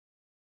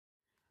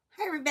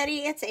Hi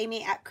everybody, it's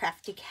Amy at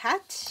Crafty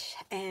Cat,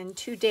 and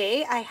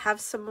today I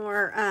have some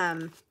more,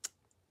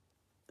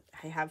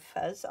 I have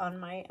fuzz on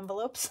my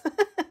envelopes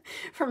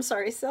from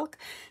Sorry Silk.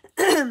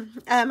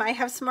 I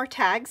have some more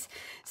tags,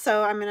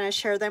 so I'm going to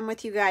share them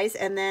with you guys,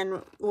 and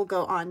then we'll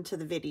go on to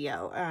the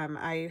video.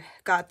 I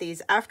got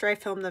these after I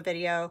filmed the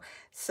video,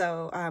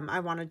 so I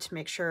wanted to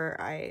make sure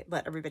I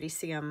let everybody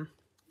see them,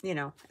 you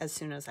know, as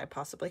soon as I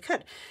possibly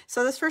could.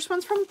 So this first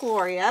one's from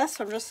Gloria,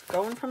 so I'm just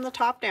going from the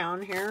top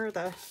down here,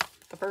 the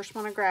first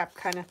one I grab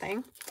kind of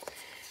thing.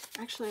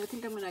 Actually, I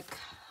think I'm going to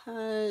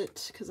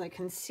cut, because I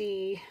can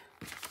see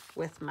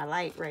with my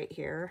light right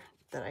here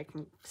that I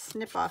can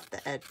snip off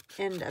the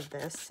end of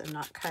this and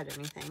not cut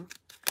anything.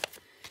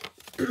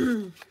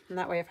 And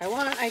that way, if I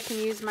want, I can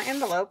use my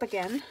envelope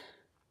again.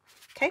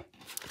 Okay,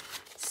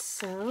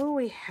 so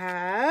we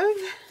have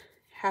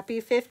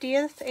Happy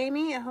 50th,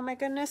 Amy. Oh my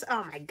goodness.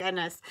 Oh my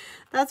goodness.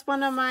 That's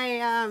one of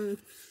my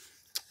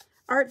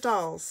art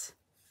dolls.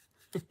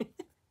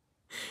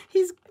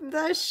 He's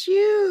the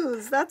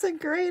shoes. That's a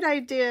great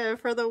idea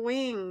for the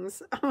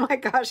wings. Oh my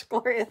gosh,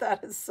 Gloria,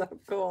 that is so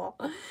cool.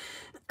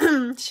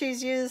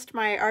 She's used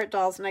my art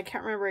dolls, and I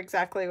can't remember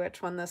exactly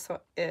which one this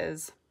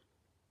is.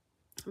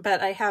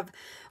 But I have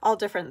all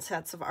different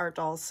sets of art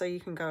dolls, so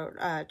you can go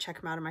check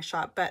them out in my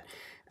shop. But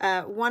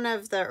one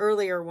of the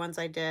earlier ones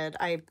I did,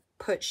 I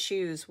put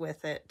shoes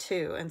with it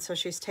too. And so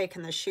she's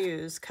taken the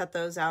shoes, cut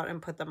those out,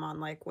 and put them on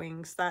like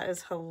wings. That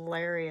is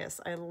hilarious.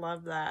 I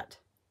love that.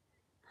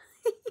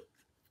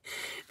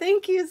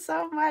 Thank you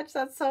so much.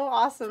 That's so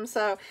awesome.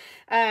 So,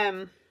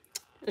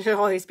 she'll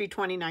always be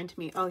 29 to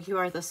me. Oh, you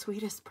are the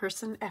sweetest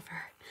person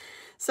ever.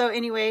 So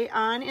anyway,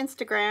 on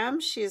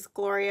Instagram, she's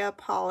Gloria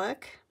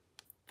Pollack.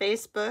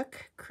 Facebook,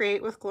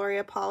 Create with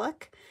Gloria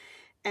Pollack.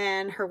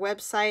 And her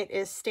website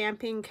is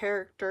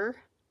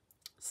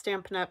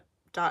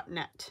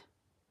stampingup.net.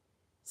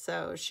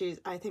 So she's,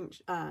 I think,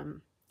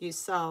 you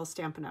sell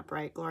Stampin' Up,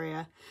 right,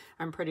 Gloria?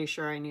 I'm pretty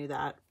sure I knew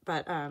that.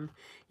 But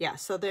yeah,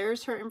 so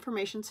there's her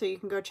information, so you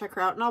can go check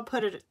her out. And I'll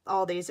put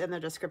all these in the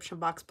description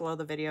box below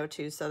the video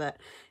too, so that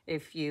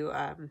if you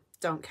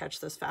don't catch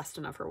this fast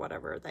enough or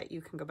whatever, that you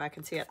can go back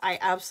and see it. I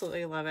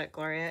absolutely love it,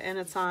 Gloria. And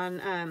it's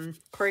on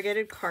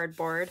corrugated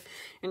cardboard.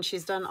 And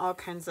she's done all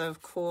kinds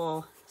of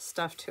cool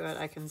stuff to it.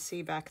 I can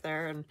see back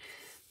there. And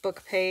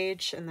book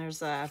page. And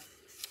there's a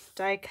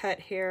die cut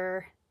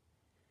here.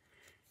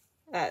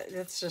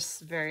 It's just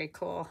very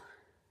cool.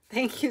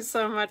 Thank you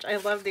so much. I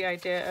love the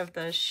idea of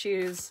the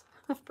shoes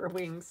for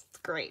wings. It's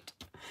great.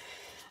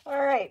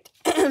 All right.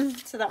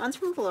 So that one's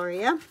from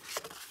Gloria.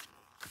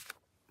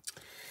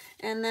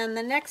 And then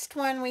the next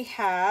one we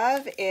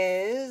have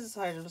is,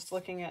 I'm just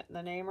looking at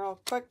the name real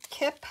quick,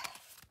 Kip.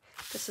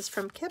 This is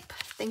from Kip.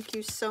 Thank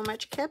you so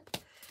much, Kip.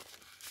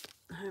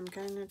 I'm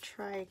going to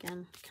try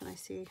again. Can I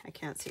see? I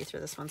can't see through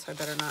this one, so I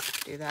better not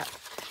do that.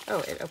 Oh,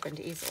 it opened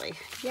easily.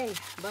 Yay.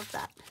 Love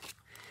that.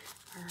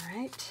 All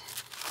right.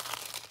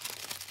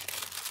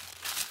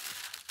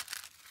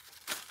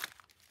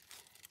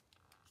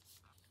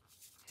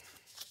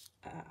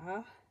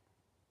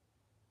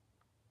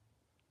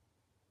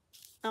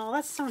 Oh,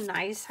 that's so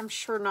nice. I'm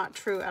sure not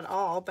true at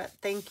all, but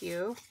thank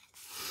you.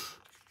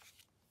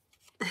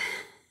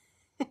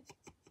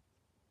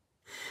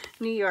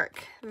 New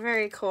York.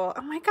 Very cool.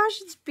 Oh my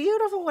gosh, it's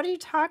beautiful. What are you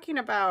talking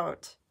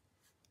about?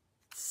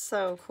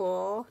 So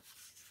cool.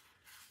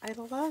 I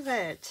love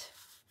it.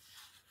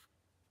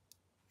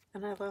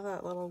 And I love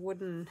that little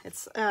wooden,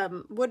 it's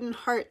wooden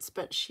hearts,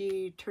 but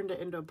she turned it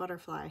into a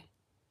butterfly.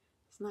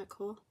 Isn't that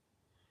cool?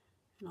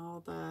 And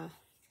all the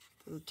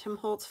Tim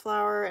Holtz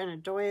flower and a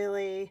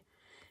doily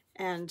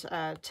and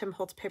Tim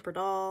Holtz paper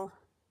doll.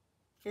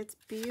 It's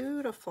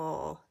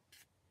beautiful.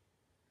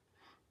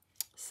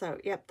 So,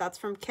 yep, that's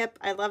from Kip.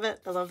 I love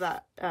it. I love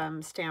that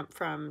stamp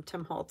from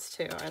Tim Holtz,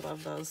 too. I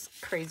love those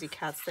crazy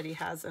cats that he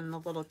has in the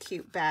little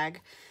cute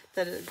bag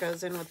that it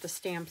goes in with the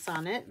stamps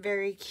on it.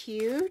 Very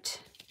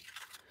cute.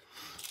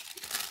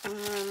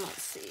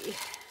 Let's see.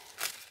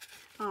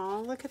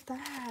 Oh, look at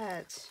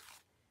that.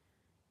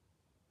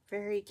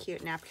 Very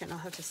cute napkin. I'll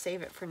have to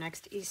save it for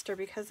next Easter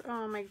because,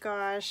 oh my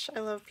gosh, I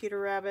love Peter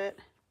Rabbit.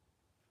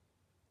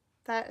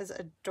 That is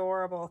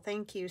adorable.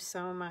 Thank you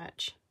so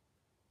much.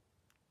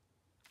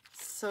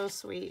 So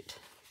sweet.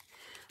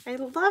 I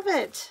love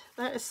it.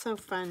 That is so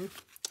fun.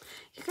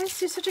 You guys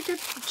do such a good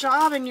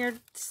job, and you're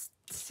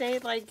say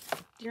like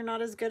you're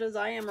not as good as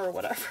I am or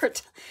whatever.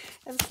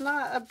 It's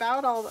not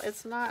about all,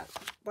 it's not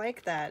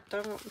like that.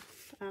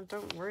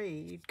 Don't worry.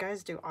 You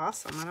guys do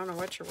awesome. I don't know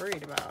what you're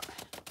worried about.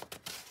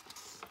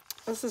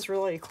 This is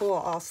really cool,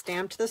 all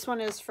stamped. This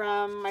one is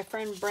from my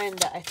friend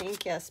Brenda, I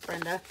think. Yes,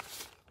 Brenda.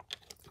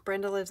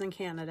 Brenda lives in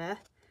Canada.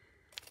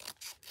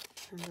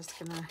 I'm just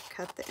gonna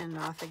cut the end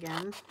off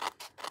again.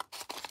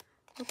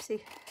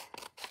 Oopsie.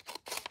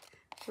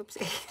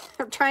 Oopsie.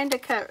 I'm trying to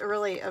cut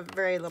really a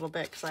very little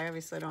bit because I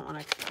obviously don't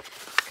want to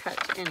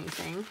cut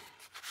anything.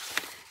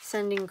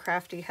 Sending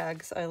crafty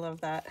hugs. I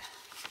love that.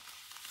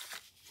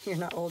 You're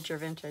not old, you're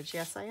vintage.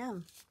 Yes, I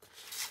am.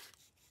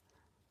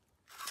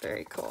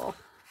 Very cool.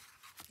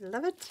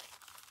 Love it.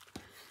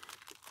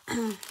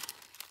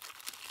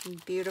 Some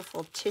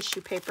beautiful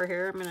tissue paper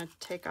here. I'm going to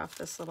take off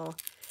this little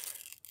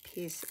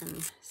piece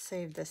and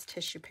save this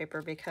tissue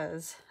paper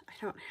because I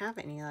don't have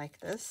any like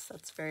this.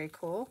 That's very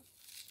cool.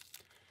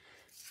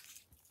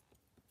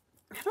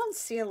 I don't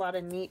see a lot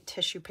of neat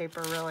tissue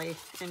paper really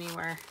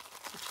anywhere,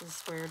 which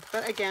is weird.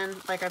 But again,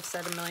 like I've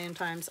said a million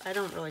times, I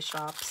don't really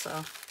shop,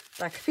 so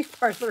that could be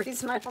part of the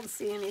reason I don't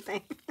see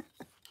anything.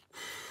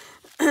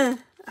 Oh,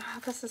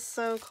 this is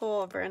so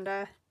cool,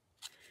 Brenda.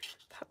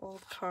 That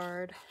old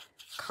car.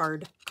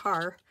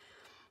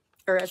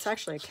 Or it's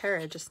actually a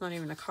carriage, it's not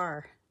even a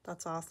car.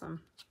 That's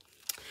awesome.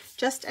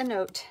 Just a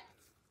note.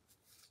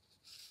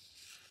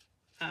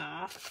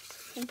 Ah,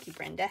 thank you,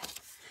 Brenda.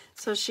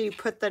 So she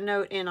put the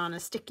note in on a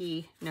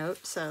sticky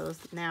note, so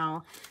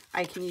now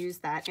I can use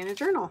that in a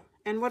journal.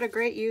 And what a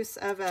great use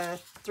of a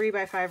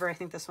 3x5, or I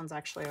think this one's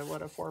actually a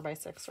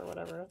 4x6 or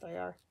whatever they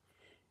are.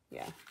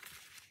 Yeah.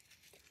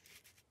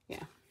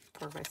 Yeah,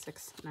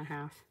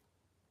 4x6.5.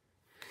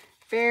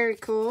 Very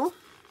cool.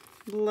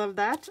 Love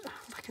that. Oh,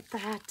 look at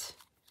that.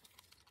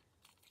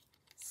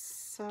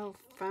 So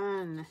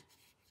fun.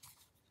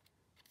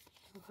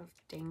 I love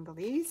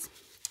danglies.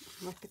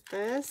 Look at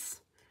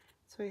this.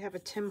 So we have a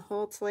Tim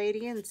Holtz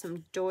lady and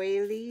some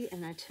doily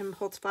and a Tim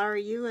Holtz flower.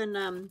 You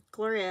and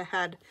Gloria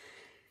had,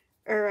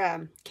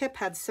 or Kip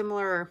had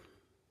similar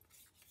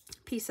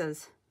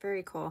pieces.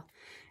 Very cool.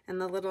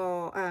 And the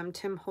little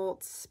Tim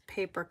Holtz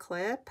paper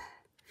clip.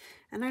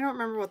 And I don't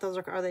remember what those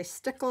are. Are they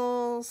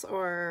stickles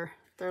or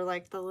they're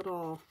like the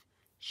little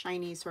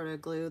shiny sort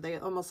of glue? They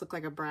almost look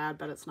like a brad,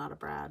 but it's not a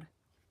brad.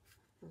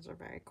 Those are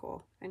very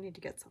cool. I need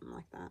to get something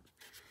like that.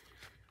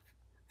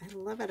 I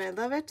love it. I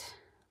love it.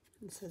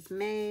 It says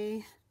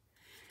May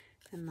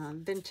and the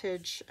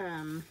vintage,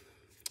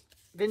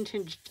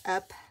 vintaged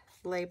up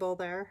label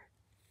there.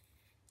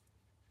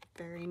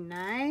 Very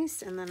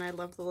nice. And then I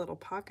love the little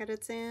pocket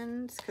it's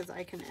in because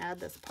I can add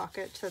this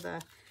pocket to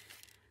the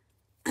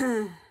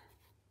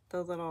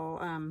the little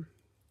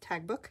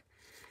tag book.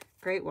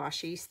 Great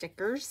washi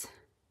stickers.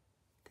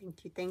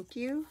 Thank you, thank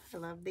you. I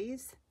love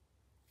these.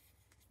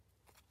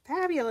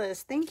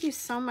 Fabulous. Thank you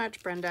so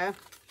much, Brenda.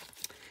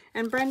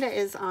 And Brenda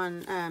is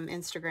on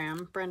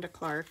Instagram, Brenda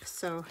Clark.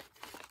 So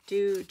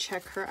do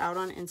check her out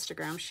on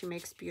Instagram. She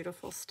makes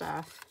beautiful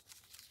stuff.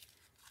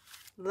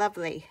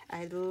 Lovely.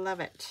 I love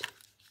it.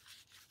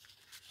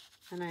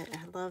 And I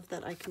love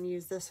that I can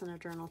use this in a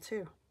journal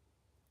too.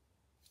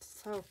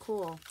 So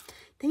cool.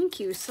 Thank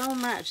you so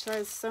much. That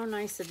is so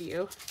nice of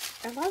you.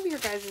 I love your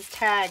guys'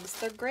 tags.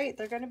 They're great.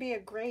 They're going to be a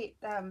great,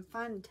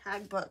 fun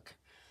tag book.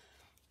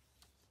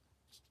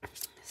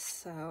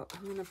 So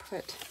I'm going to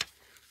put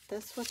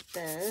this with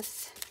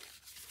this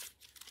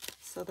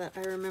so that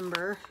I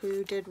remember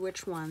who did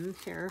which one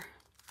here.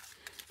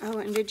 Oh,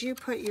 and did you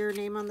put your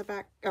name on the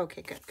back?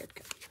 Okay, good, good,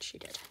 good. She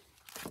did.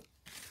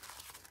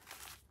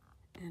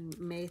 And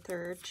May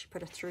 3rd, she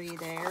put a 3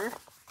 there.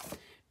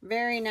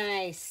 Very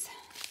nice.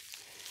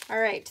 All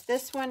right,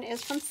 this one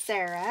is from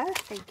Sarah.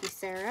 Thank you,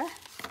 Sarah.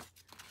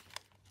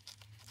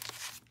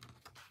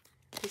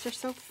 These are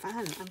so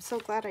fun. I'm so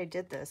glad I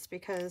did this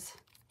because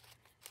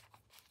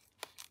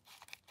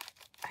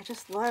I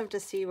just love to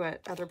see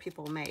what other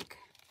people make.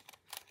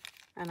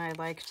 And I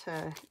like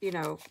to, you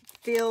know,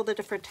 feel the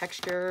different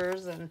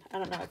textures and I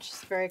don't know, it's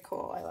just very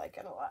cool. I like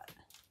it a lot.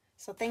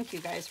 So thank you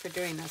guys for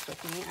doing this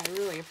with me. I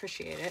really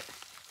appreciate it.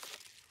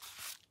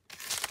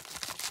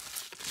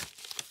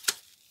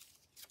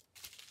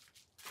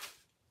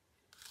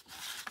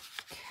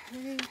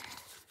 Okay.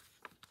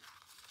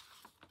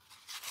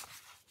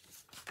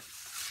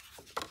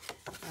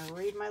 I'll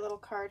read my little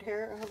card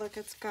here. Oh, look,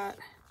 it's got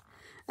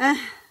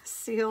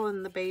Seal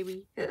and the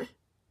baby.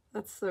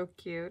 That's so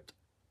cute.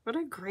 What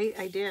a great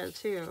idea,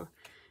 too.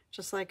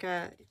 Just like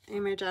a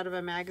image out of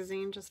a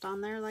magazine just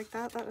on there like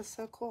that. That is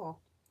so cool.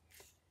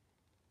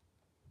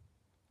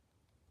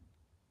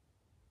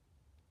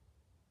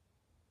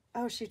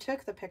 Oh, she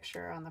took the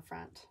picture on the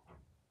front.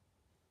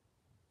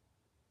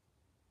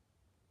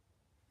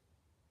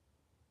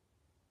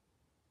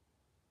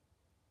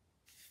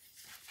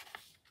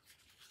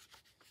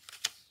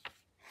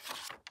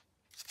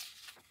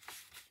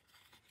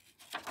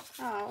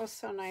 Oh, it was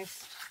so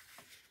nice.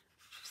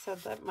 She said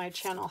that my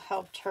channel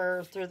helped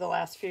her through the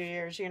last few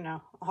years. You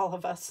know, all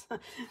of us.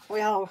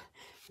 We all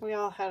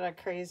had a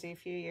crazy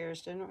few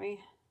years, didn't we?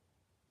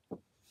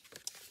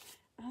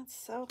 That's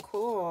so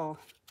cool.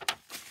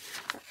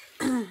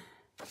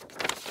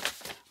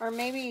 Or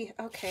maybe,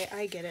 okay,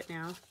 I get it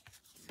now.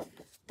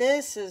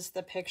 This is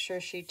the picture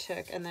she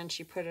took and then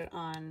she put it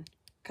on.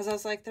 Because I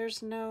was like,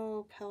 there's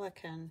no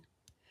pelican.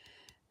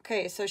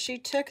 Okay, so she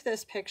took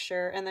this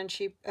picture and then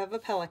of a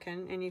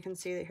pelican, and you can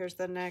see that here's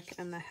the neck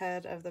and the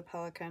head of the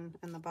pelican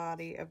and the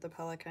body of the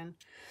pelican.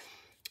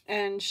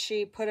 And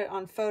she put it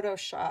on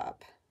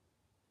Photoshop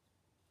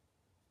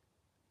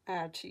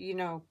to, you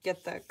know,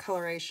 get the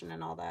coloration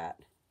and all that.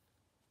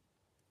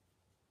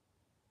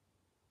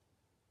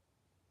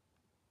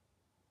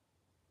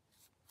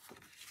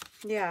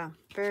 Yeah,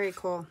 very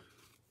cool.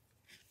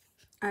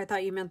 I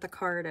thought you meant the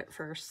card at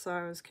first, so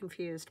I was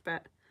confused,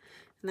 but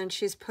and then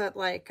she's put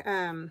like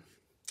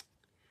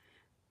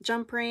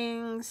jump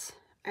rings,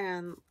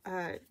 and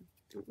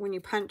when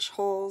you punch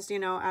holes, you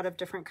know, out of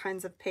different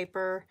kinds of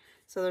paper.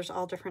 So there's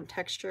all different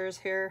textures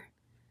here.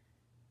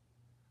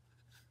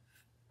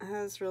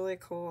 That's really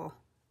cool.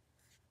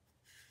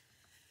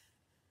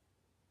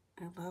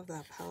 I love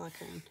that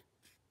pelican.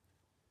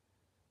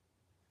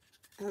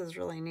 That is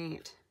really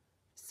neat.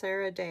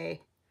 Sarah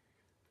Day.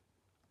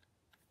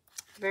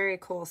 Very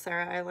cool,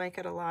 Sarah. I like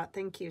it a lot.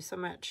 Thank you so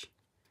much.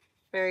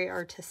 Very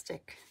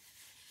artistic.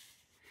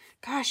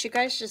 Gosh, you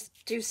guys just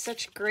do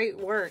such great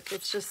work.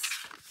 It's just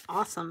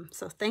awesome.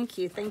 So thank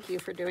you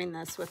for doing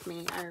this with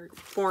me, or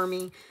for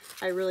me.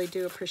 I really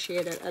do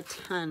appreciate it a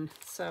ton.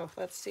 So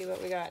let's see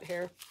what we got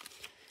here.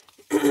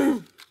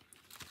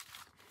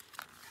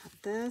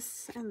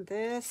 This, and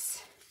the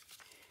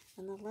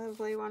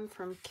lovely one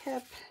from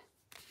Kip,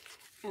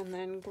 and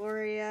then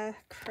Gloria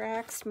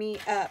cracks me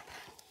up.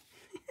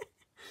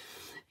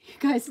 You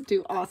guys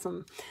do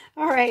awesome.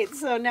 All right,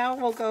 so now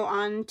we'll go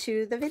on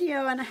to the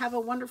video, and have a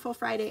wonderful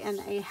Friday and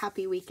a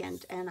happy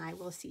weekend, and I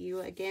will see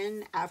you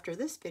again after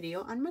this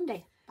video on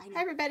Monday. Bye now.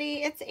 Hi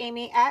everybody, it's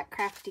Amy at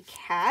Crafty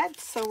Cat.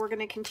 So we're going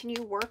to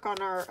continue work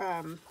on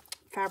our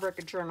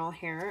fabric journal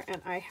here,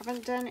 and I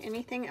haven't done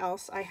anything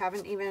else. I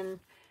haven't even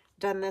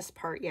done this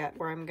part yet,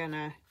 where I'm going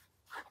to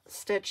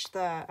stitch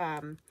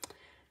the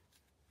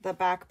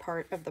back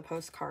part of the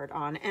postcard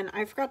on. And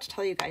I forgot to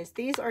tell you guys,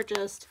 these are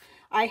just,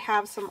 I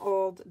have some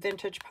old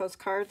vintage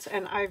postcards,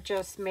 and I've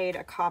just made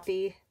a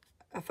photocopy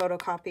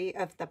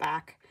of the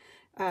back.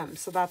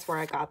 So that's where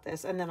I got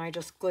this. And then I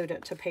just glued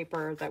it to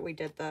paper that we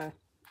did the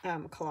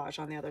collage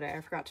on the other day.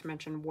 I forgot to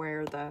mention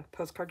where the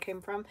postcard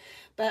came from.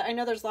 But I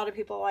know there's a lot of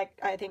people, like,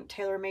 I think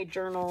tailor-made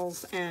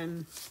journals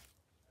and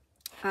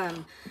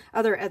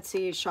other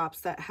Etsy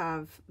shops that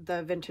have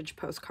the vintage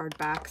postcard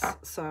backs.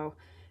 So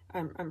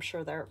I'm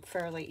sure they're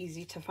fairly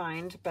easy to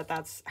find, but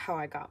that's how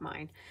I got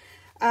mine.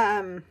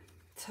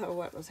 So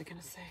what was I going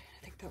to say?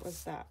 I think that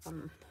was that.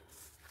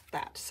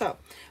 So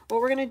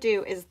what we're going to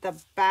do is the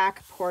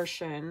back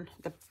portion,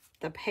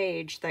 the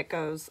page that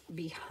goes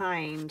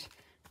behind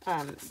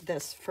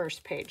this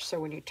first page.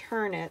 So when you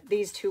turn it,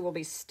 these two will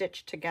be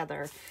stitched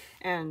together.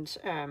 And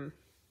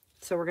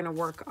so we're going to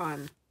work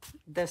on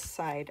this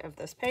side of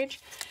this page,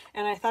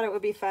 and I thought it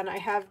would be fun. I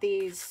have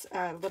these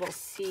little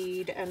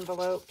seed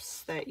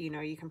envelopes that, you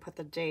know, you can put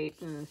the date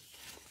and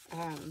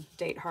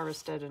date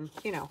harvested and,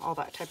 you know, all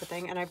that type of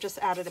thing. And I've just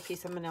added a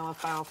piece of manila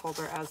file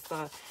folder as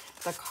the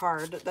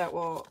card that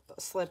will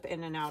slip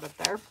in and out of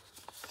there.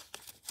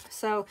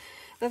 So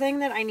the thing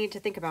that I need to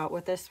think about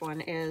with this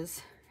one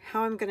is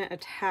how I'm going to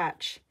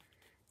attach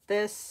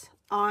this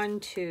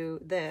onto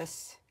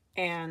this,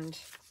 and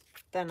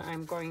then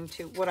I'm going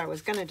to, what I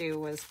was going to do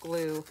was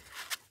glue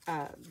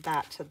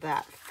that to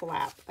that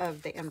flap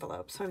of the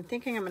envelope. So I'm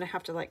thinking I'm going to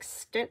have to like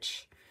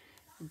stitch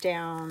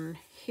down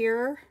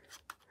here,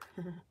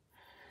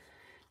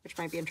 which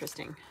might be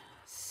interesting.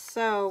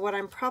 So what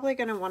I'm probably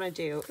going to want to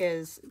do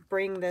is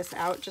bring this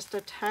out just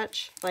a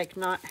touch, like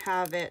not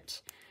have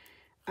it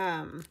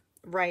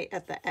right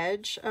at the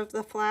edge of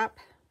the flap,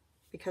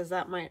 because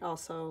that might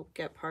also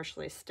get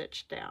partially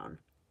stitched down.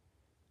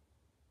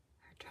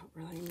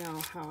 Don't really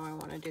know how I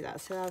want to do that.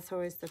 So that's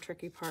always the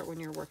tricky part when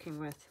you're working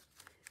with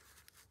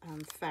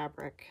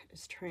fabric,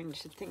 is trying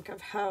to think of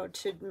how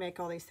to make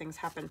all these things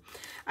happen.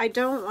 I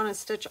don't want to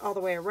stitch all the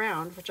way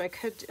around, which I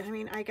could, I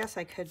mean, I guess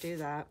I could do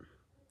that.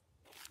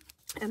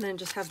 And then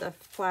just have the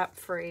flap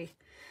free.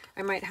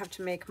 I might have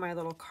to make my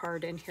little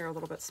card in here a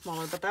little bit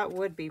smaller, but that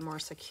would be more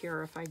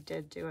secure if I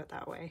did do it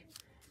that way.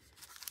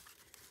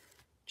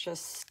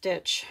 Just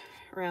stitch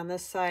around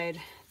this side,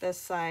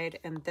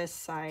 and this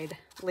side.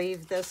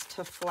 Leave this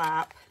to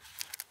flap.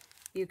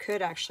 You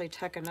could actually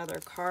tuck another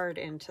card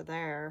into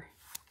there,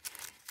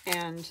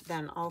 and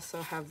then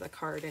also have the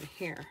card in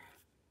here.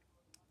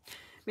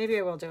 Maybe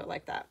I will do it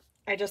like that.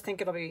 I just think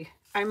it'll be,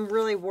 I'm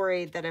really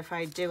worried that if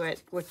I do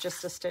it with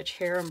just a stitch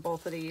here and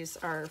both of these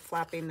are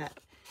flapping, that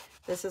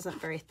this isn't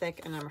very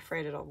thick, and I'm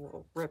afraid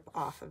it'll rip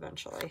off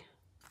eventually.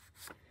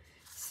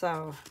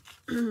 So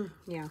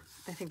yeah,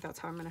 I think that's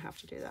how I'm going to have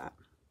to do that.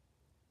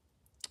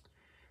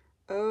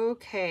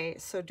 Okay,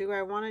 so do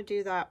I want to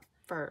do that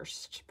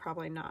first?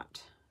 Probably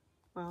not.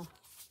 Well,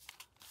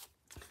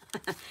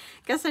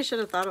 guess I should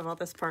have thought of all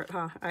this part,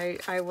 huh?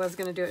 I was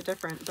going to do it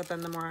different, but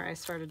then the more I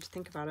started to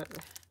think about it,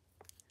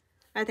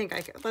 I think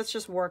I could. Let's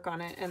just work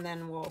on it, and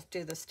then we'll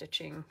do the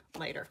stitching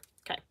later.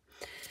 Okay,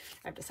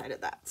 I've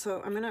decided that.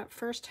 So I'm going to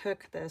first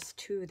hook this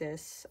to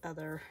this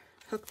other,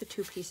 hook the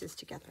two pieces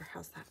together.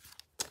 How's that?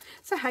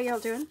 So how y'all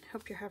doing?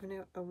 Hope you're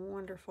having a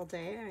wonderful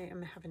day. I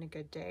am having a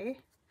good day.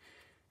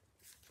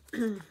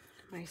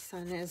 My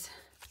son is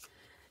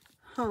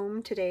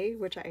home today,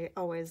 which I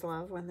always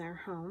love when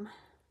they're home.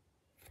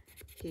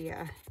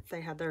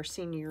 They had their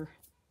senior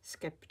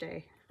skip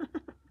day.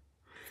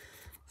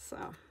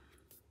 So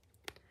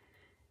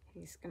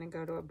he's gonna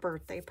go to a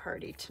birthday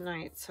party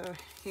tonight. So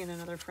he and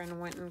another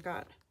friend went and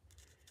got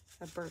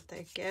a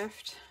birthday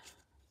gift.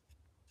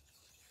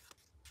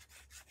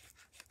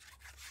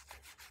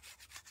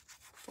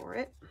 For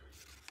it.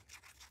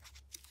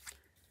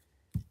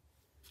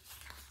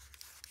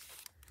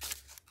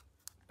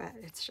 but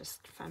it's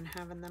just fun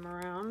having them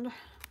around.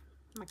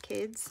 My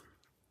kids.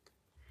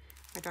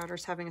 My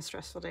daughter's having a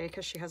stressful day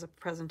because she has a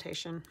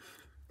presentation,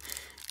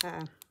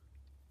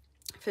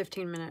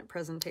 15-minute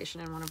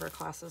presentation in one of her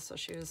classes, so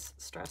she was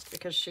stressed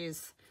because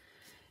she's,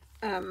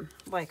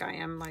 like I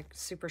am, like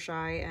super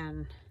shy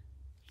and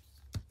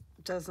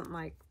doesn't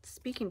like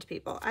speaking to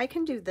people. I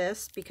can do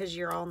this because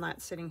you're all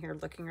not sitting here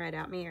looking right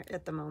at me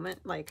at the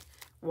moment, like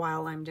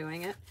while I'm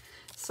doing it.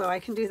 So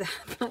I can do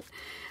that,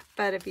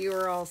 but if you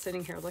were all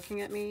sitting here looking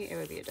at me, it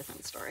would be a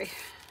different story.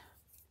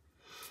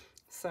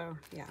 So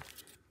yeah,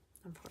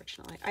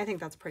 unfortunately, I think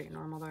that's pretty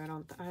normal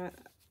though.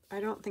 I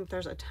don't think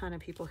there's a ton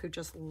of people who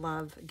just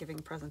love giving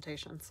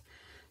presentations.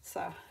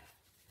 So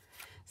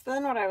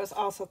then what I was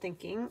also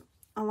thinking,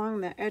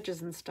 along the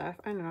edges and stuff,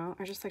 I don't know,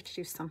 I just like to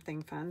do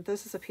something fun.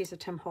 This is a piece of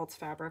Tim Holtz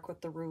fabric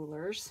with the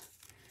rulers.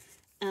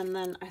 And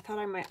then I thought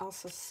I might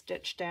also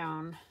stitch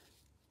down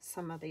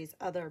some of these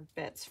other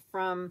bits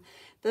from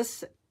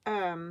this,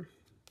 I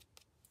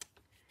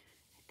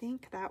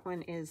think that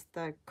one is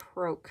the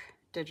Croak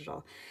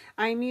digital.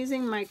 I'm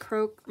using my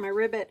Croak, my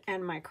Ribbit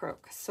and my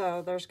Croak.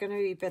 So there's going to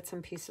be bits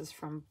and pieces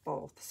from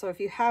both. So if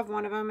you have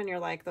one of them and you're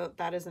like,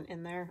 that isn't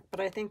in there,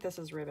 but I think this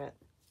is Ribbit.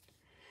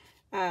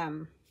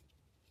 Then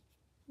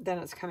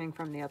it's coming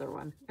from the other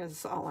one,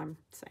 is all I'm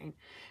saying.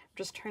 I'm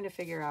just trying to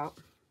figure out,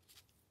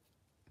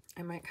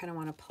 I might kind of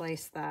want to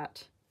place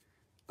that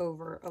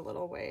over a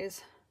little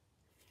ways.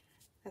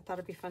 I thought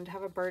it'd be fun to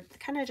have a bird,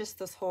 kind of just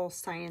this whole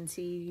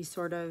science-y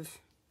sort of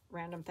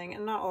random thing.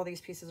 And not all these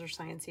pieces are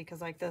science-y,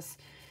 because like this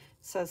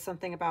says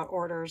something about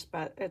orders,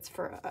 but it's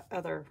for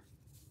other,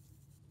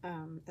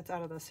 it's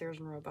out of the Sears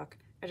and Rowe book.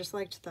 I just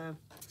liked the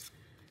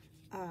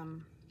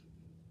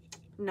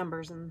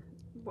numbers and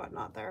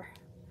whatnot there.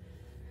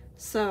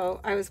 So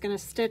I was going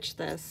to stitch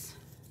this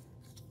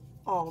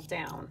all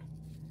down.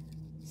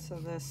 So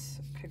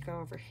this could go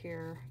over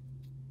here.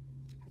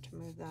 I have to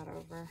move that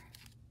over.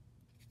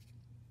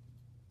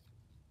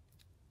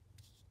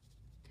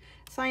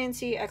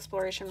 Science-y,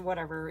 exploration,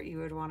 whatever you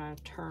would want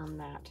to term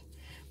that.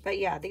 But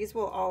yeah, these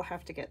will all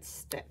have to get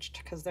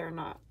stitched because they're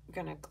not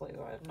going to glue.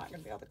 I'm not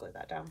going to be able to glue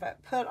that down.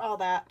 But put all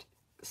that,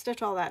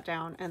 stitch all that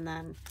down, and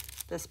then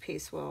this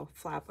piece will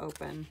flap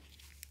open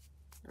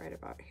right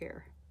about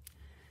here,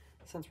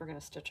 since we're going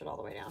to stitch it all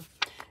the way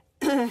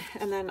down.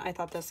 And then I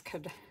thought this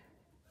could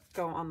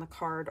go on the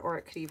card, or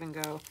it could even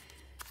go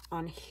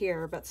on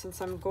here. But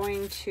since I'm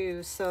going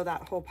to sew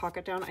that whole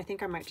pocket down, I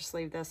think I might just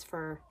leave this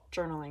for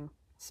journaling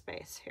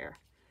space here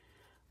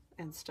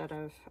instead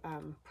of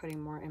putting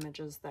more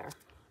images there.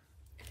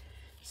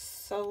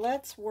 So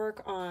let's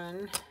work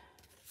on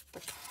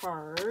the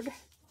card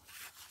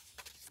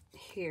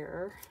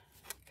here.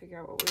 Figure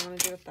out what we want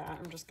to do with that.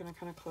 I'm just going to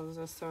kind of close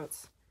this so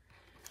it's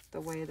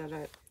the way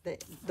that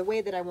the way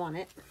that I want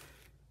it,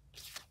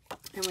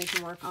 and we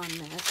can work on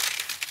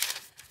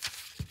this,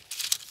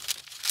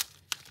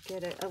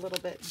 get it a little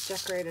bit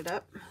decorated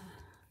up.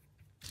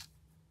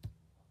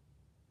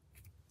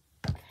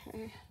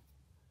 Okay,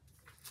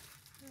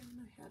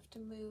 and I have to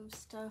move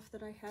stuff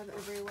that I have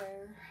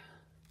everywhere.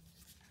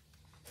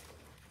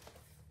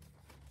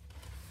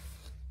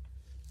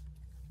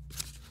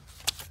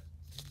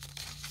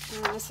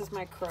 And this is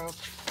my Croak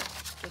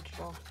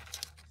digital.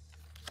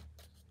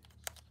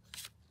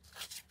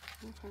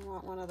 If I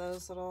want one of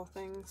those little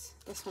things.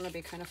 This one would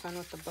be kind of fun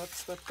with the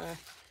books with the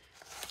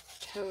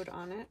toad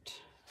on it.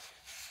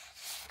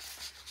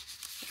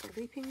 Would the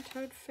leaping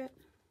toad fit?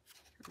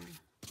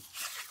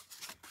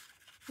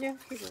 Yeah,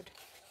 he would.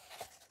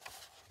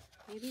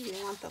 Maybe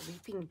we want the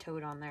leaping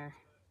toad on there.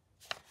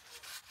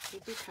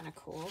 He'd be kind of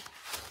cool.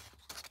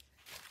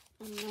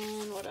 And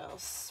then what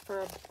else?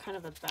 For kind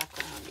of a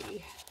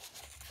background-y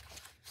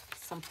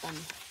something.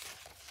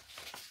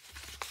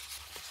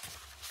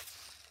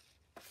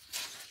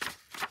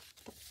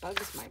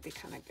 Bugs might be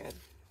kind of good.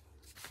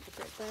 Look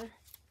right there.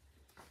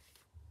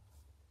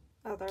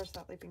 Oh, there's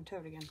that leaping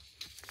toad again.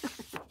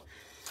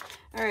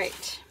 All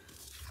right.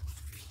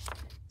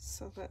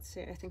 So let's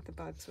see. I think the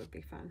bugs would be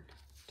fun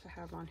to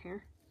have on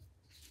here.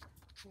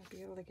 I'll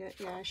be able to get,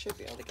 yeah, I should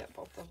be able to get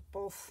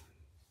both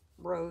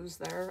rows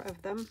there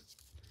of them.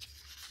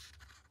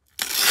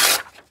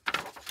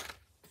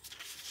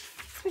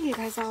 What are you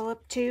guys all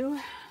up to?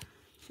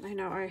 I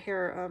know I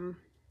hear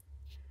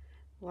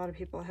a lot of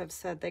people have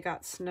said they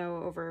got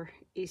snow over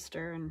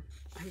Easter, and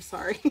I'm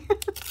sorry.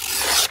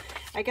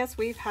 I guess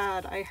we've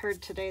had, I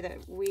heard today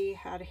that we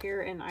had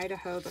here in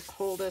Idaho the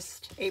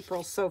coldest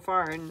April so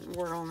far, and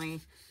we're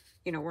only,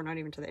 you know, we're not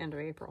even to the end of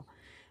April,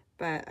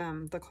 but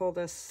the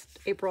coldest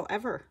April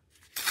ever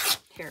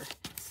here,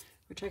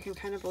 which I can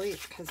kind of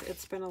believe because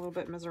it's been a little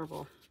bit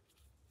miserable.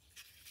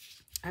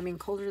 I mean,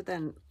 colder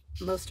than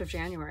most of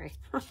January,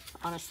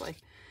 honestly.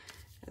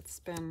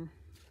 It's been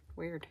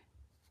weird.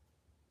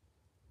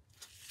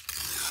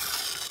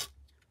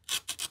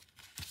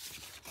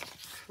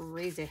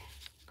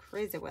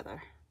 Crazy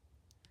weather.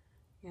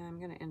 Yeah,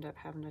 I'm gonna end up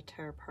having to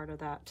tear part of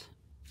that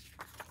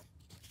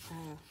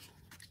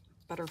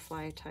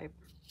butterfly type.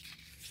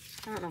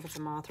 I don't know if it's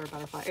a moth or a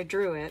butterfly. I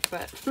drew it,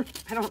 but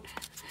I don't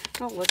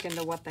don't look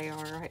into what they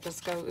are. I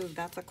just go, ooh,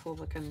 that's a cool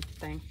looking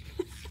thing.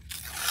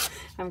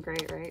 I'm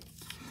great, right?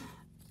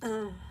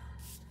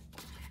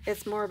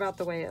 It's more about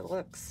the way it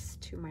looks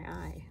to my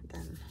eye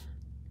than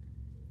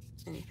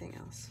anything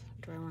else.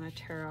 Do I want to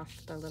tear off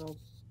the little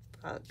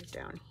bug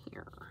down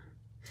here?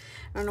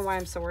 I don't know why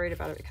I'm so worried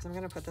about it, because I'm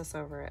going to put this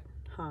over it.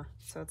 Huh,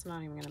 so it's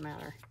not even going to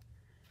matter.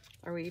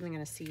 Are we even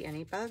going to see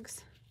any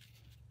bugs?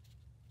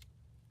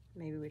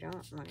 Maybe we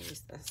don't want to use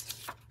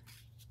this.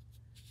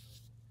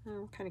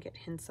 I'll kind of get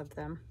hints of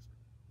them.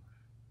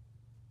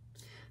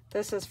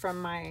 This is from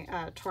my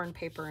Torn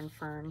Paper and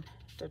Fern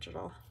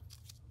digital.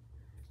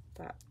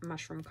 That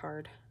mushroom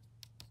card.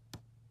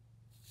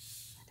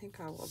 I think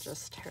I will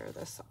just tear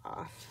this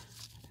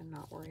off and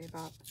not worry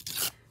about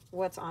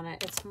what's on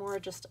it. It's more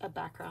just a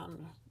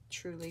background,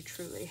 truly,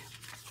 truly.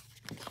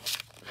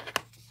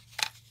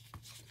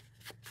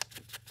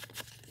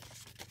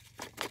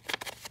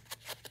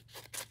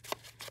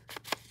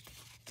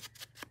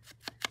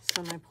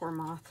 So my poor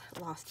moth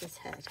lost his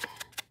head.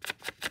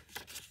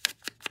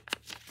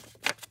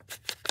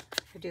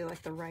 I do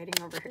like the writing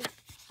over here.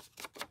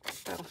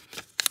 So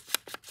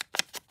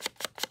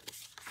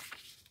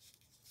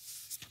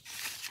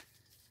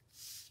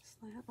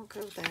that will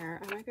go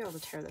there. I might be able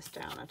to tear this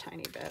down a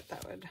tiny bit.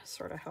 That would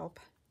sort of help.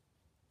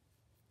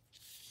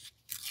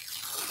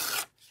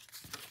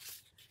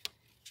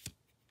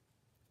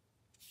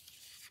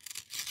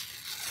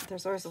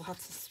 There's always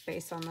lots of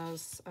space on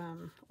those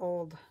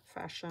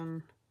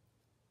old-fashioned,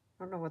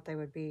 I don't know what they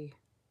would be,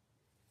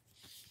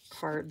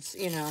 cards,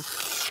 you know,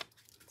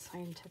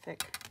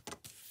 scientific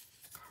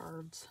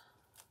cards.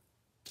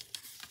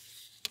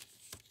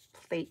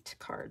 Plate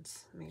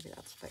cards, maybe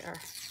that's what they are.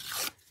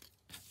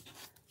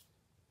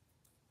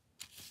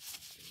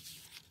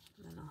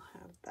 And then I'll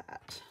have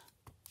that.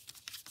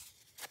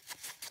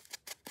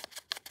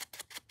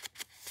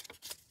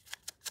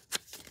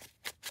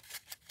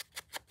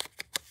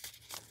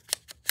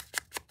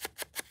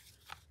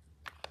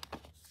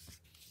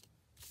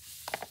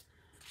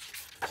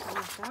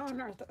 That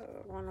one or the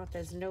one with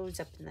his nose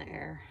up in the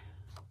air?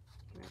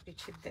 Might be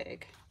too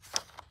big.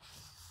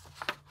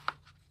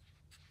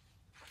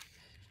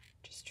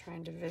 Just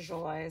trying to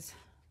visualize.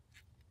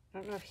 I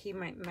don't know if he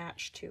might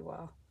match too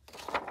well.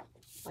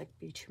 Like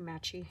be too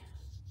matchy.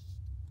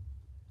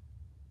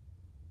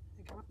 I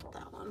think I want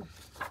that one.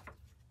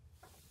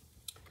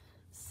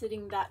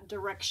 Sitting that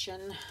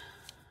direction.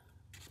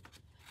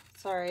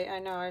 Sorry, I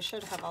know I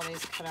should have all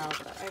these cut out,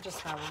 but I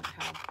just haven't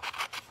had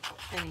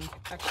any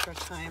extra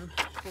time.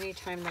 Any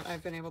time that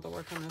I've been able to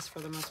work on this for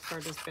the most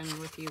part has been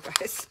with you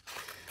guys.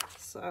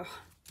 So I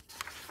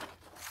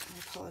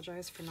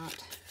apologize for not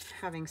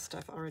having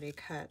stuff already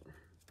cut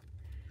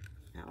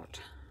out.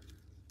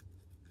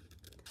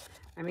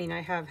 I mean, I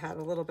have had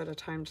a little bit of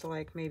time to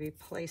like maybe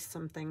place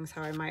some things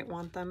how I might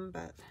want them,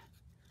 but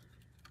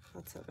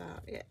that's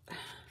about it.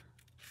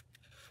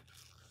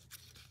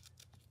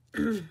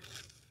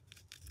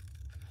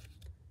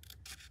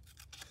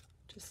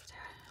 Just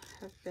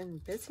have been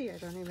busy. I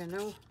don't even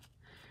know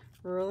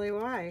really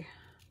why.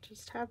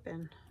 Just have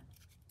been.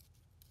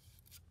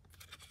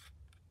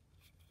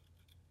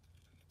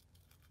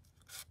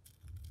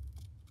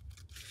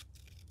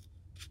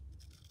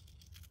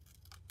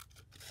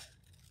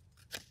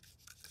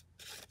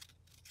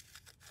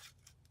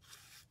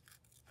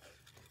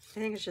 I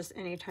think it's just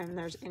anytime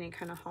there's any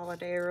kind of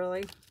holiday,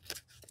 really,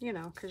 you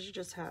know, because you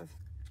just have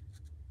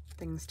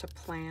things to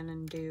plan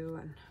and do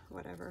and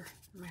whatever.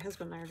 My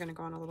husband and I are going to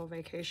go on a little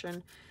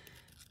vacation.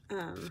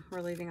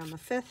 We're leaving on the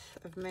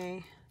 5th of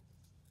May.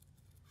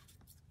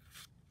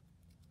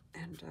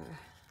 And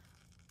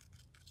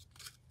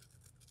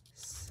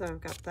so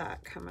I've got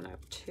that coming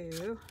up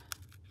too.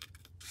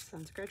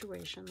 Son's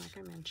graduation, like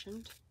I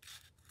mentioned.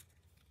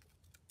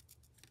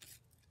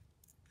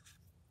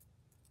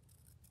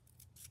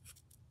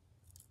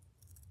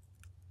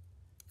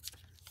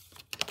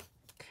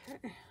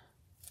 Okay.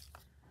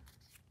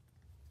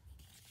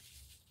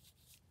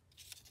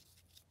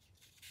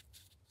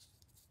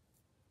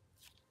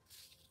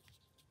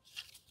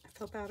 I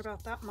feel bad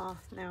about that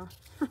moth now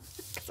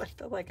because I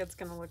feel like it's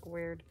gonna look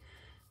weird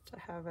to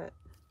have it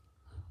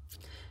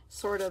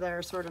sort of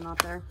there, sort of not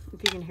there.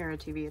 If you can hear a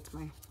TV, it's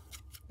my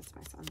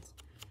son's.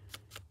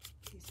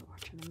 He's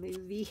watching a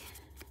movie.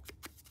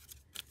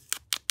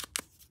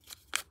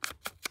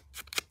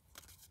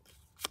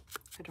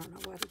 I don't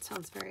know what, it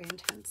sounds very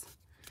intense.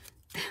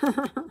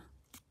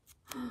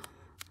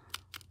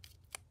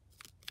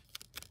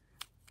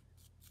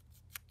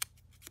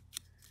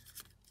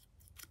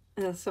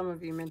 Some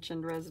of you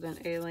mentioned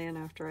Resident Alien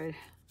after I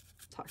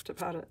talked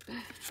about it.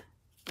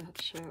 That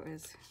show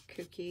is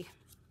kooky.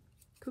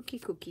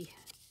 Kooky.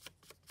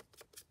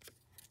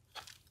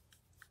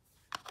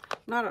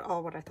 Not at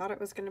all what I thought it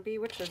was going to be,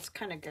 which is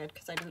kind of good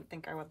because I didn't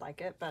think I would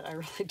like it, but I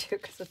really do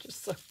because it's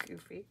just so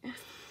goofy.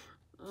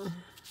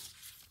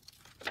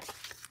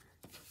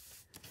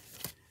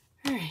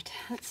 Alright,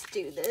 let's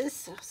do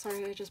this. Oh,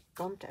 sorry, I just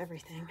bumped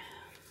everything.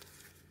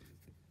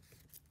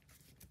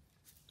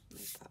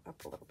 Make that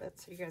up a little bit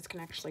so you guys can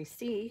actually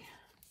see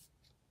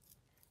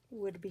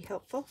would be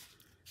helpful.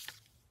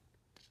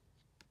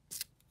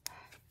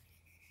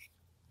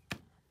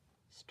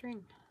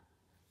 String.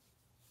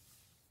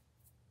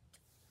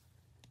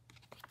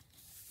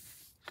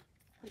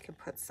 We could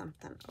put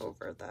something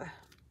over the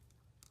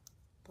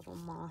little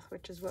moth,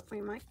 which is what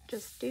we might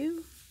just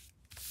do.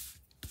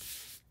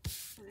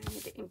 And I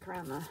need to ink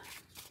around the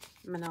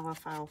manila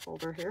file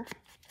folder here.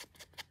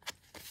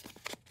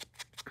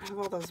 I have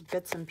all those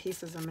bits and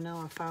pieces of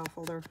manila file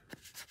folder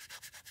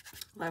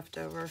left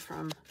over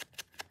from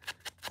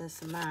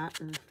this and that,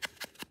 and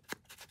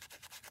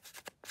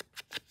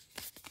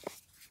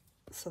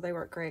so they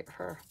work great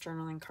for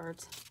journaling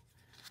cards.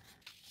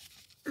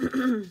 We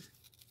could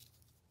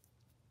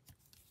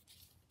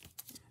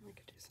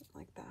do something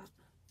like that,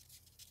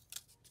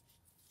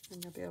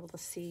 and you'll be able to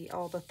see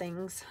all the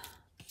things.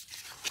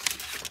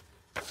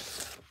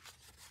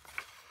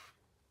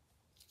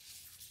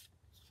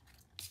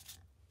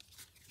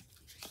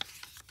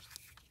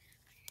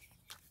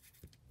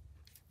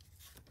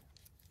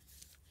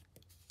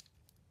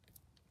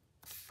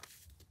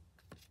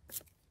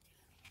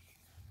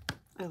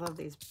 I love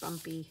these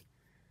bumpy,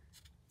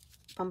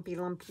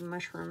 lumpy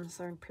mushrooms.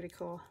 They're pretty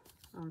cool.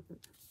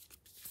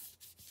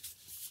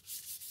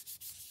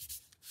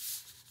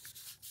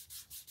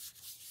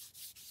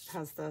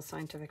 Has the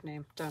scientific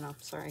name. Don't know.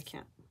 Sorry, I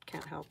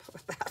can't help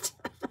with that.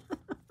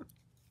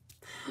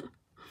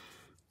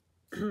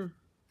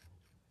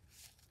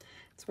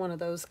 It's one of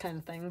those kind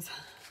of things.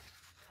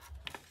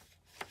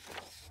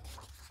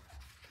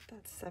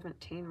 That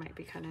 17 might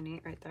be kind of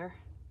neat right there.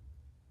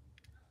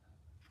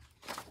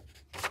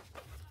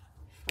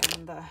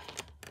 Find the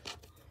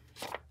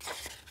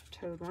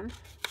toad one.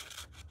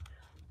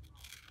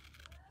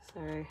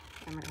 Sorry,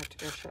 I might have to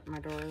go shut my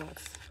door.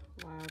 That's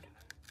loud.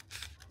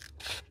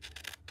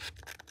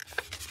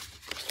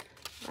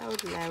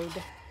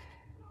 Loud.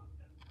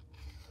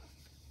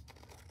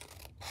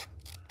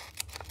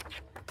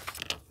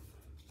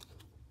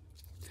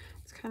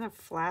 It's kind of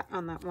flat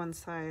on that one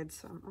side,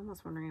 so I'm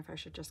almost wondering if I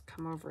should just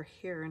come over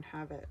here and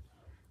have it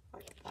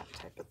like that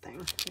type of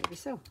thing. Maybe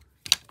so.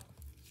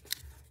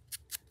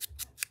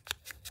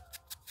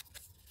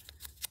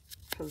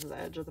 Because of the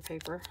edge of the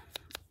paper.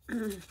 I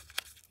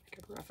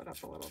could rough it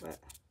up a little bit.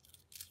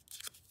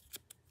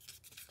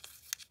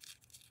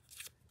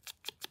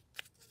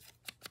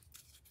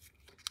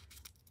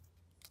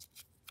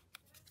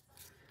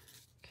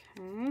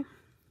 Okay.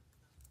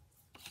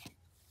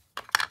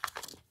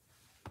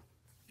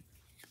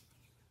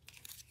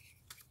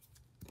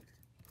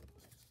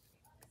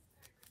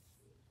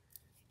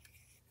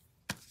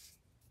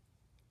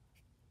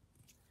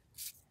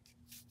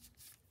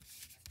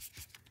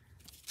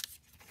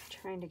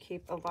 Trying to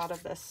keep a lot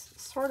of this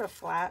sort of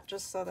flat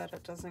just so that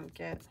it doesn't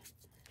get,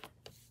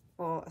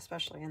 well,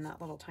 especially in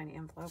that little tiny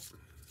envelope.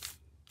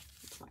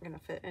 It's not going to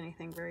fit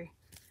anything very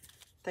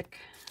thick.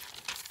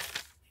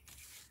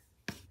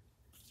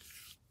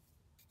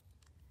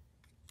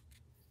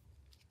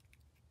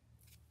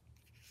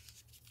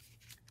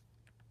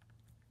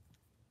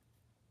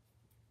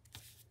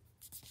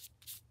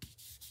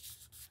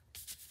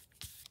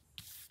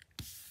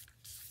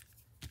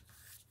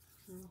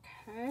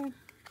 Okay.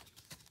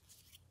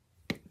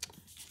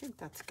 I think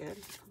that's good.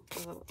 A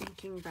little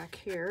inking back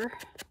here.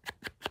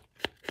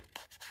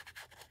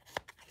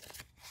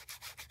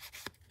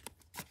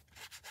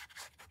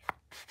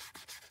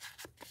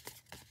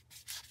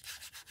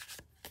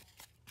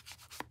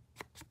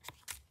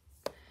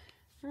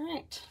 All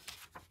right.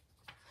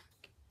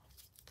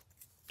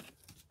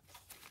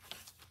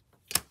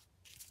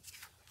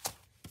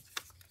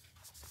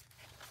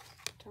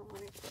 Don't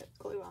want to get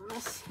glue on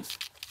this.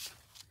 If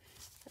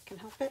I can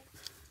help it.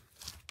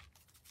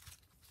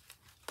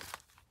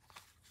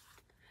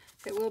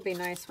 It will be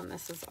nice when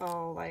this is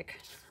all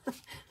like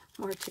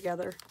more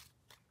together.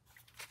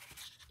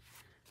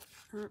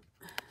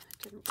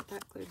 Didn't get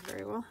that glued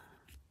very well.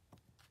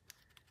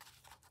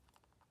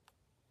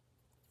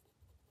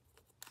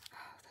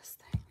 Oh, this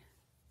thing.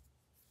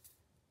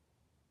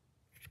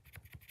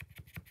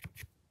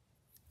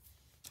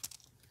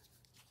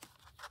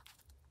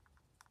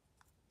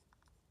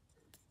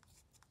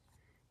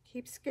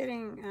 Keeps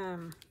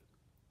getting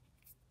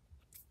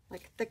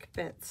like thick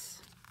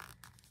bits.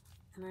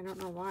 And I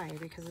don't know why,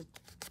 because it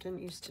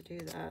didn't used to do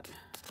that.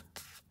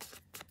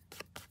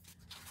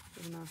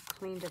 Even though I've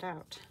cleaned it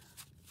out.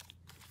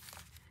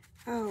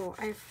 Oh,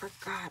 I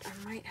forgot.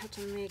 I might have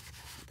to make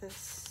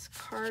this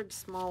card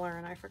smaller,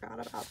 and I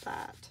forgot about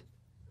that.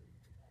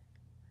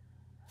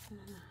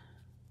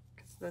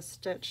 Because the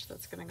stitch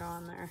that's going to go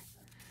on there.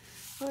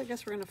 Well, I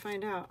guess we're going to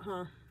find out,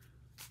 huh?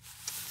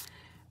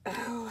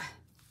 Oh.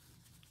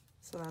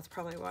 So that's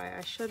probably why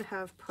I should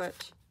have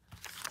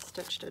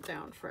stitched it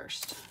down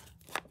first.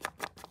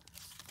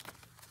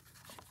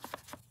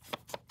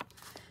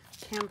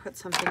 Can put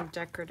something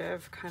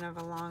decorative kind of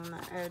along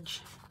the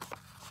edge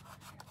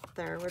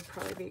there would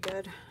probably be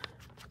good.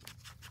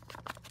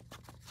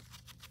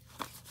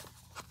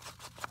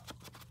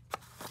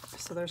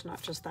 So there's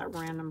not just that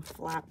random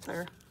flap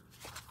there.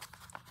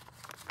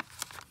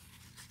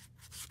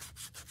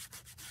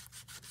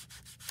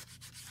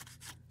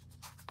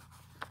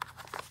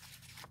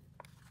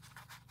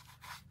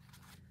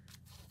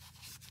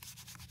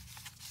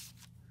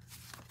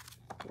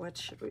 what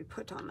should we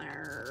put on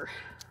there?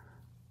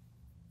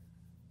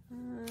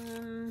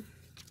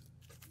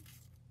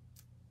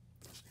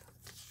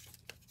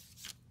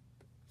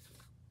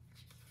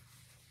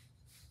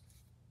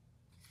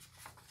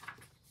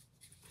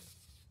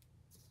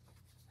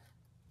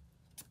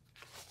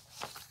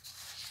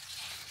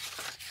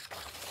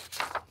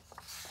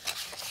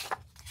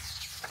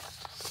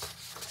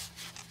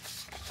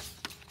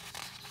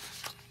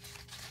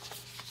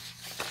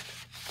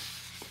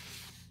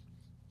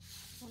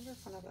 I wonder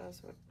if one of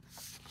those would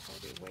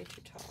probably be way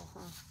too tall, huh?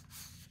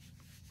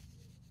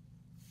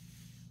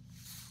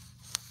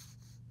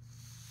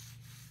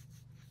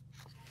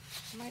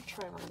 I might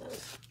try one of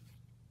those.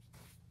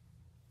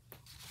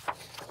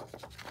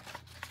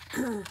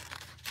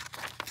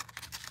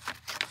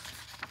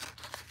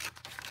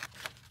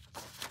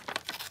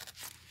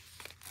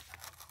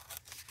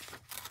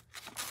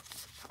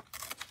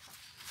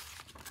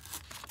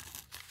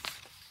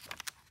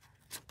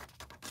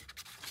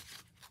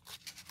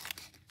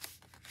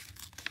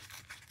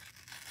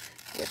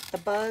 With the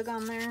bug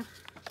on there.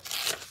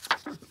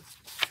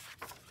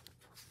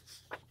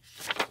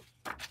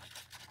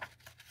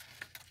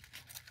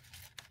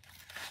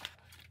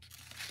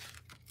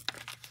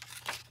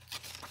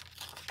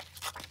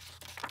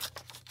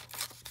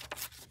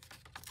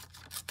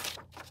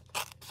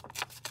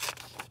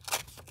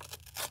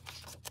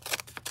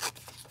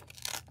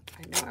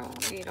 I know I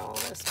won't need all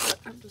this, but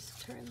I'm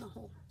just tearing the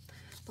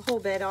whole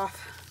bit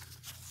off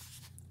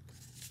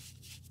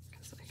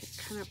because I could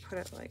kind of put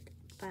it like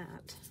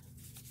that.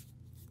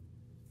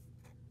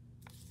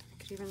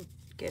 I could even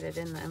get it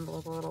in the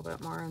envelope a little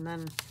bit more, and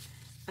then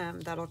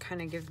that'll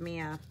kind of give me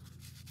a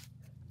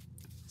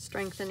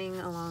strengthening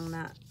along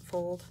that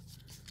fold,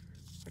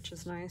 which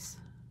is nice.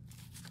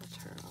 I'll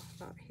tear it off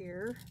about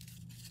here.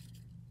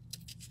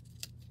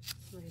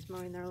 Somebody's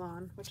mowing their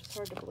lawn, which is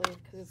hard to believe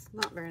because it's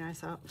not very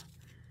nice out.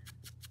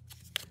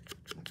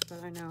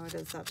 But I know it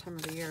is that time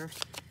of the year.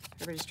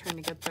 Everybody's trying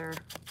to get their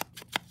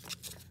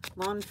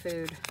lawn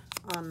food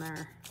on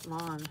their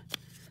lawn.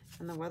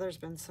 And the weather's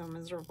been so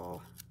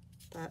miserable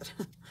that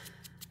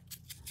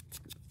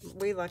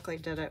we luckily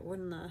did it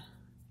when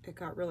it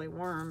got really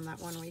warm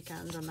that one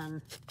weekend. And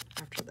then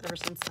ever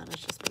since then,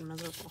 it's just been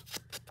miserable.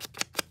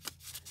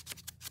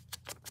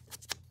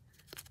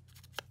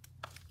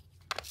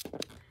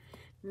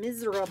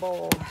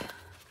 Miserable.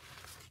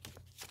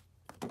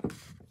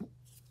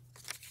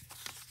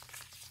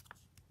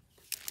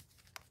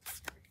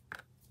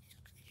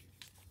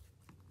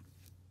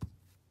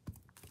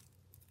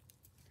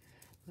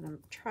 I'm going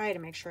to try to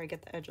make sure I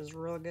get the edges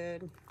real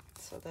good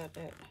so that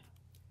it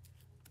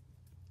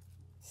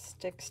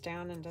sticks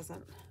down and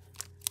doesn't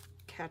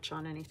catch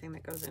on anything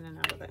that goes in and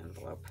out of the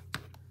envelope.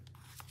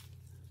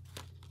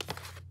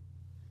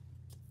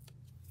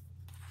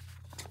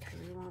 Okay,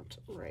 we want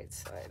right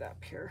side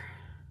up here.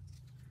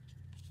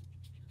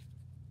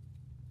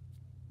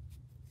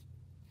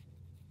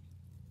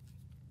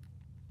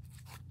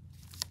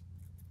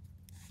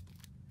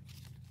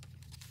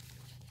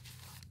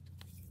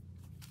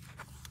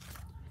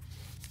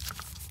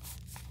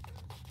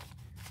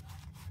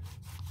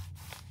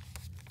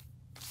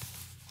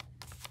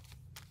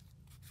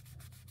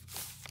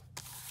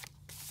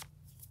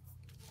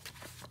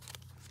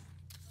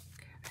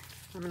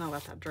 I'm going to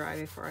let that dry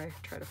before I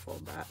try to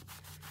fold that.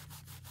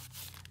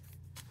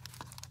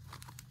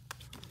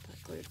 Don't want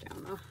that glued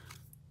down though.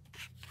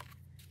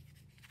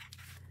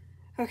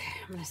 Okay,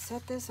 I'm going to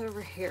set this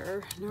over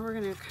here. Now we're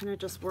going to kind of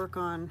just work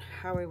on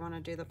how we want to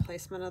do the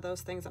placement of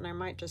those things, and I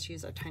might just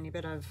use a tiny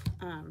bit of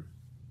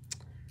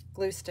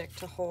glue stick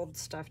to hold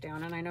stuff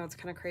down. And I know it's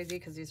kind of crazy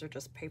because these are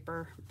just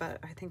paper, but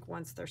I think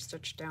once they're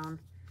stitched down,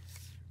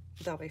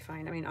 they'll be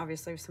fine. I mean,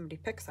 obviously if somebody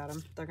picks at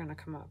them, they're going to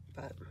come up,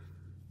 but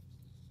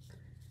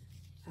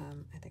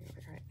I think it'll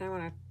be great. I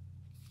want to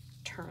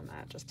turn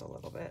that just a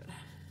little bit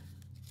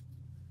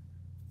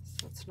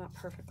so it's not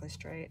perfectly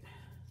straight,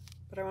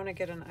 but I want to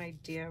get an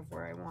idea of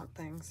where I want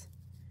things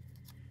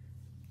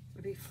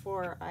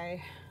before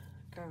I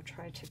go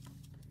try to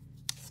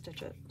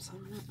stitch it. So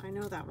I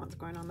know that one's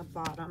going on the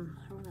bottom.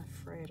 I want to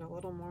fray it a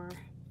little more.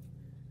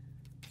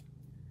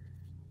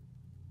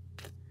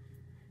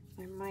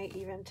 I might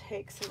even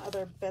take some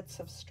other bits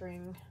of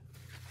string.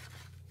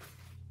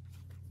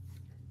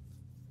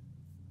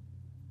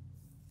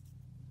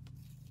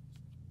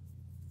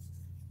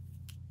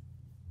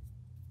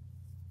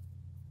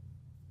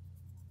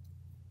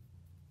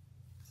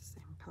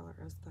 Color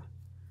as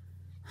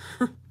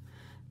the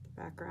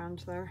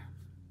background there.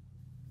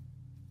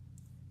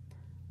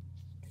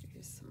 Could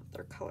use some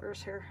other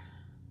colors here.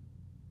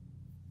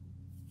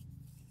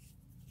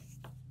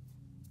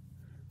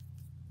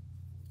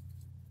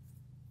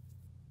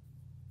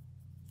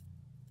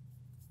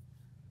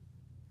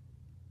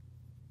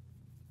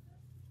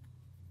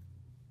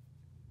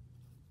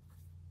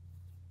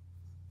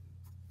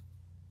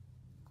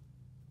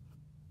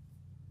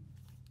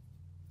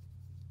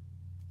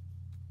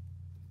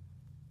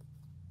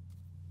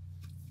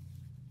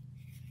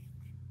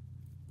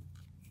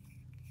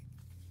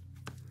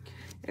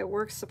 It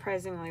works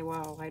surprisingly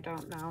well. I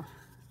don't know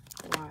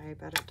why,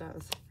 but it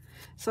does.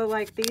 So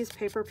like these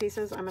paper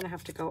pieces, I'm going to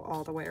have to go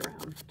all the way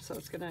around. So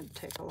it's going to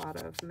take a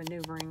lot of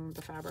maneuvering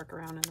the fabric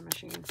around in the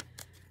machine,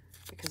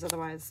 because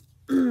otherwise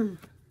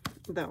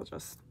they'll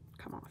just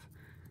come off.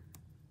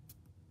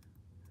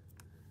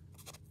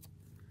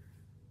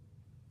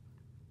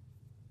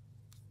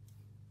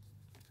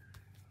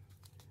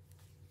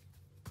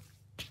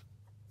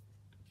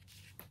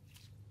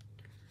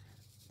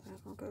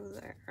 That'll go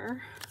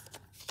there.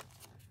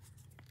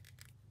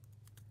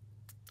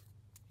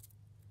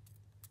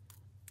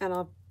 And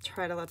I'll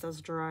try to let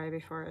those dry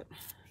before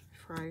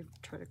I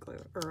try to glue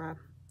or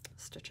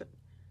stitch it.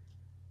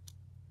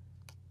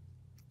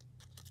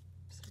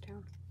 Sit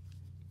down.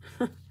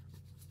 I'm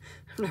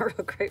not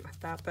real great with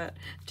that, but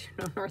do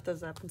know north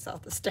is up and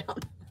south is down.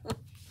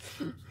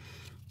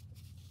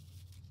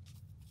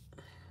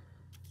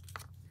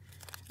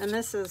 And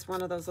this is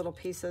one of those little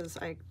pieces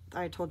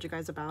I told you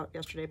guys about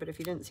yesterday, but if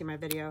you didn't see my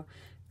video,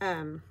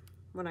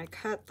 when I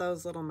cut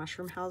those little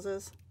mushroom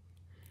houses,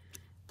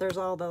 there's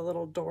all the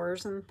little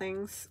doors and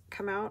things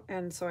come out,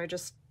 and so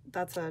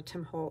that's a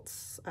Tim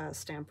Holtz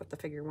stamp with the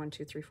figure 1,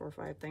 2, 3, 4,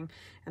 5 thing,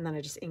 and then I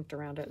just inked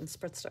around it and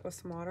spritzed it with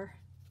some water.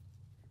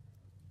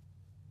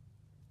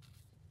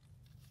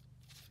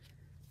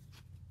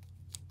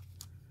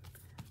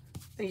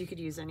 You could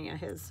use any of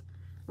his,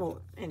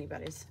 well,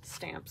 anybody's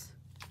stamps.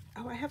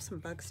 Oh, I have some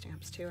bug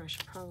stamps too I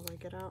should probably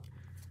get out.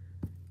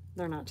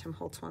 They're not Tim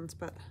Holtz ones,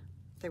 but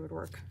they would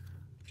work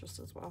just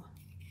as well.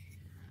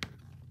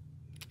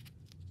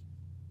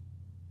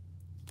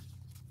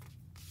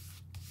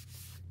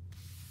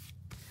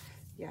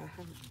 Yeah,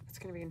 it's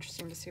going to be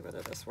interesting to see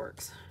whether this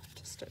works,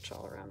 to stitch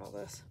all around all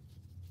this.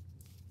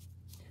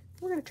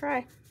 We're going to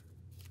try.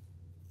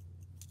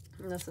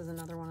 And this is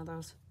another one of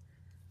those.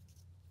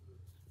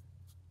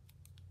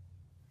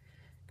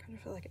 Kind of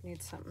feel like it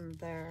needs something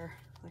there,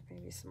 like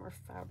maybe some more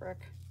fabric.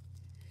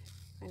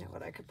 I know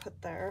what I could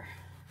put there.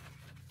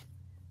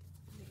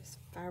 These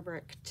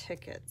fabric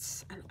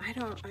tickets. And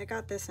I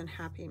got this in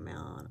Happy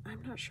Mail, and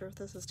I'm not sure if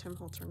this is Tim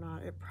Holtz or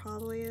not. It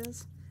probably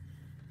is.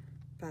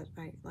 But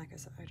like I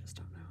said, I just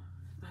don't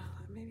know.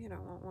 Maybe I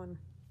don't want one.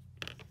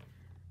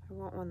 I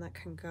want one that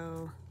can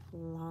go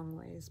long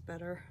ways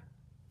better.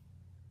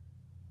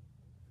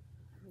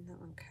 I mean, that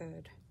one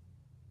could.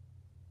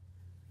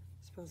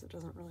 I suppose it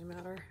doesn't really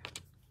matter.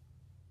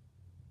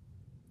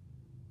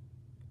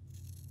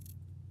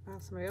 Wow,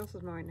 somebody else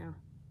is mowing now.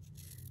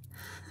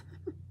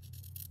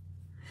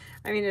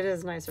 I mean, it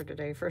is nicer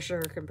today for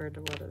sure compared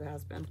to what it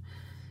has been.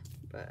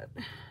 But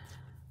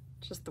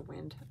just the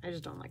wind. I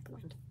just don't like the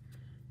wind.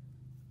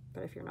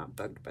 But if you're not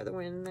bugged by the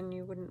wind, then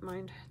you wouldn't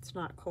mind. It's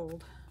not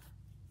cold.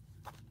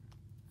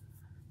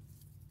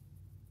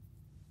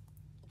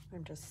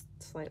 I'm just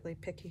slightly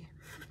picky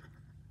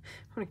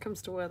when it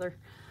comes to weather.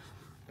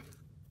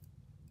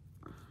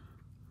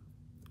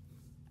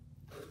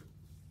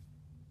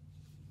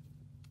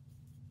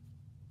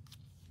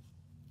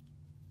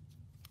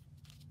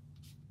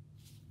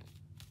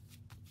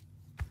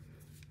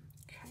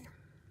 Okay.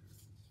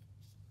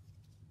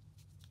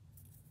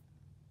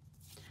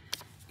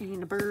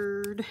 And a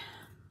bird.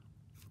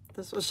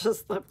 This was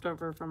just left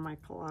over from my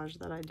collage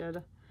that I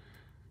did,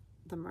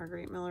 the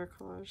Marguerite Miller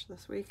collage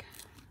this week.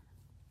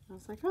 I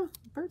was like, oh,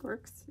 bird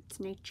works. It's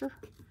nature.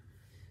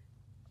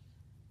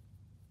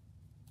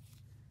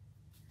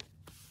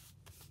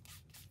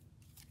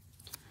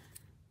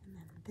 And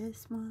then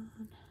this one.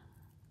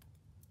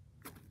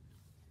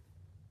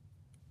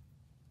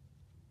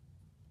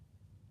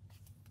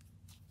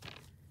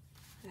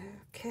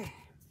 Okay.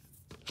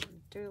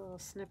 Do a little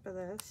snip of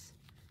this,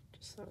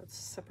 just so it's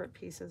separate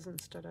pieces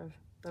instead of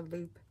the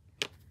loop.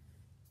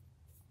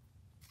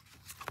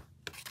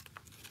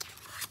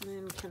 And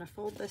then can I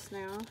fold this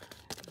now?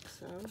 I think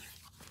so.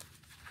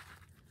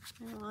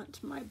 I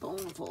want my bone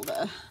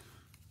folder.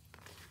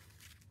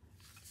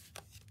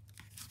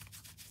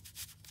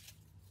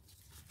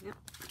 Yep.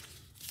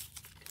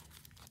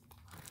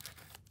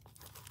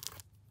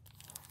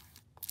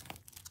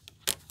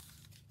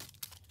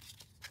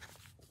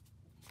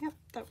 Yep,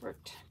 that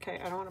worked. Okay,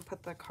 I don't want to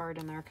put the card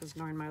in there because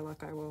knowing my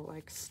luck, I will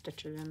like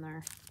stitch it in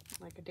there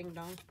like a ding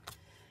dong.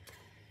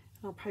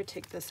 I'll probably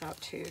take this out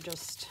too,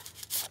 just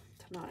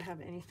to not have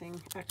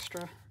anything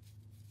extra.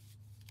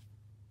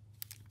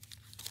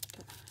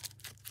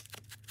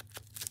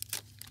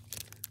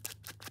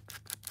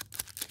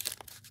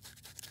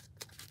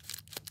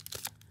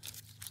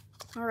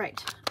 All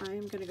right,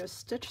 I'm gonna go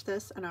stitch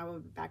this and I will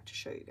be back to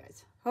show you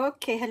guys.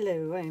 Okay,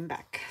 hello, I'm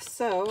back.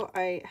 So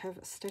I have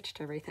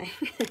stitched everything.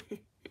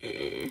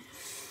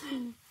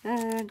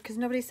 Because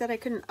nobody said I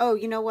couldn't. Oh,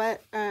 you know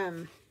what?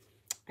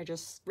 I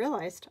just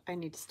realized I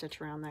need to stitch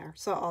around there.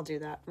 So I'll do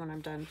that when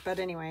I'm done. But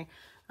anyway,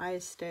 I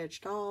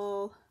stitched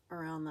all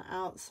around the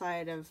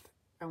outside of,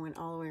 I went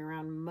all the way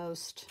around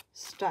most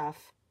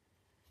stuff.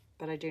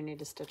 But I do need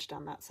to stitch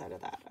down that side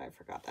of that. I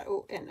forgot that.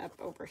 Oh, and up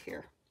over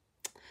here.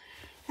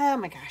 Oh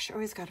my gosh, I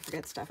always got to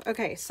forget stuff.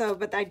 Okay, so,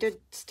 but I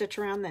did stitch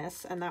around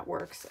this, and that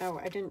works. Oh,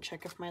 I didn't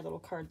check if my little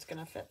card's going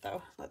to fit,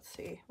 though. Let's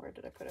see. Where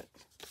did I put it?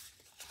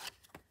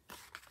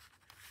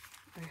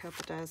 I hope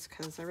it does,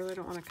 because I really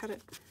don't want to cut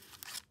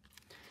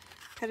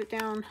it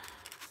down.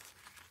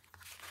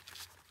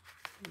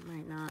 It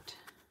might not.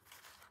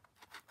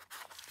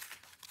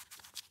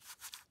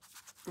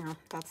 No,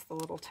 that's the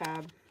little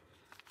tab.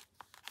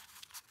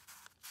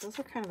 Those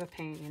are kind of a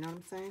pain, you know what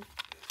I'm saying?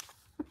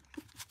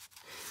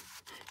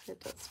 It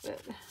does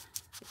fit.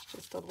 It's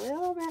just a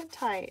little bit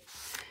tight.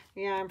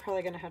 Yeah, I'm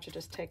probably going to have to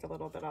just take a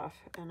little bit off,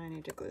 and I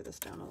need to glue this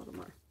down a little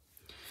more.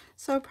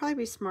 So it'd probably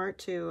be smart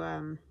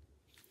to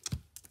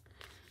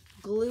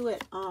glue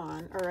it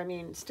on, or I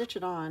mean stitch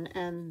it on,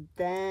 and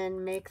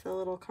then make the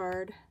little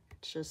card.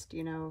 It's just,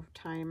 you know,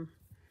 time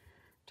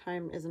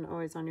isn't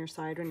always on your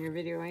side when you're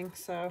videoing,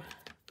 so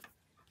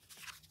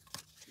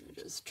let me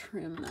just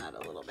trim that a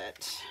little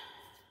bit.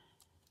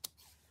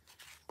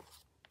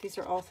 These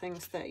are all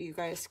things that you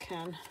guys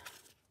can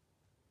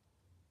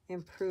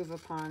improve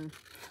upon.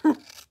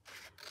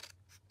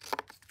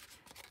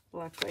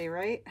 Luckily,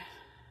 right?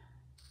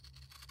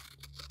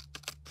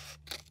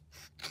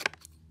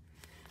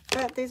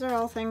 But these are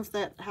all things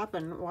that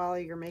happen while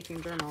you're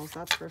making journals,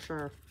 that's for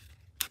sure.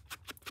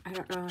 I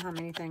don't know how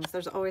many things.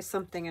 There's always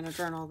something in a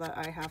journal that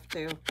I have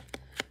to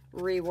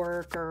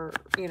rework or,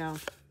 you know,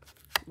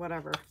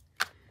 whatever,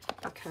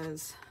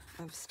 because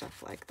of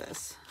stuff like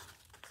this.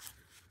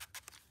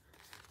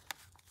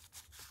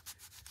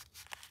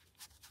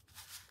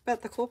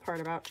 But the cool part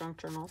about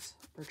junk journals,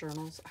 or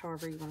journals,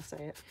 however you want to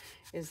say it,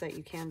 is that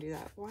you can do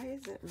that. Why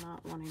is it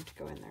not wanting to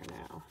go in there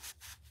now?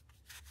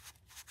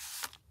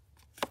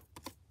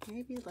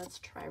 Maybe let's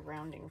try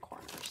rounding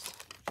corners.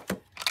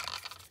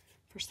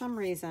 For some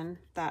reason,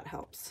 that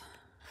helps.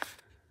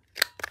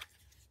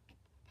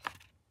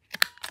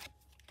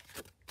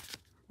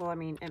 Well, I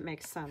mean, it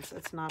makes sense.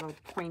 It's not a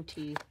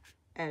pointy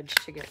edge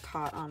to get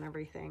caught on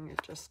everything.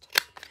 It just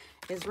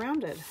is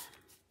rounded.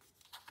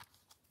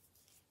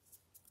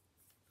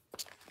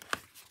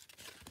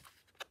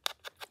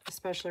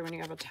 Especially when you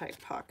have a tight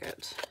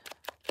pocket.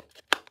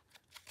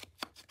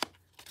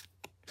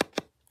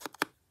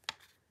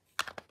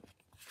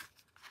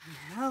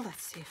 Now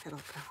let's see if it'll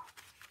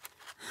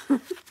go.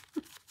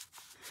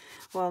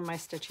 Well, my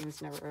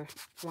stitching's never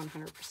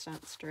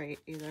 100% straight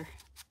either.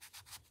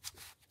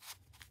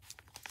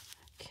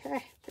 Okay,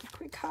 I think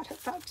we got it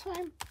that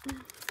time.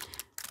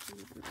 And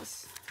then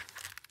this.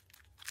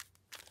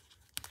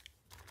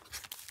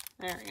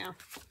 There we go.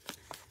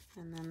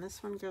 And then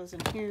this one goes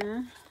in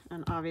here,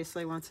 and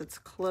obviously once it's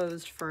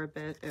closed for a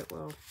bit, it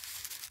will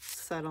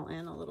settle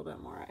in a little bit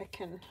more. I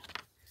can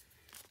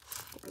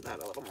pour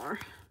that a little more.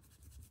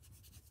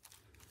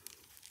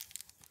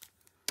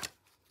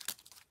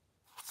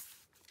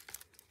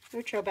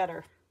 Mucho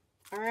better.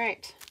 All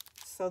right,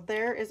 so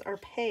there is our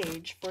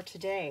page for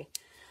today.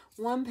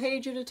 One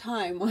page at a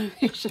time, one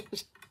page at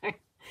a time.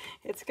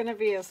 It's going to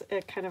be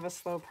a kind of a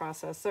slow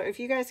process. So if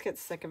you guys get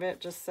sick of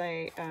it, just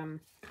say,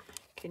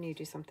 can you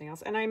do something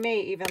else? And I may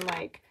even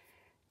like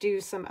do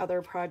some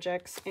other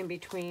projects in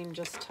between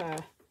just to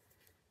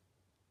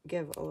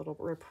give a little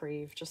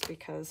reprieve, just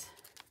because,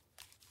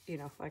 you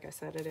know, like I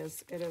said, it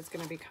is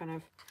going to be kind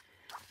of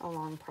a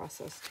long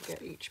process to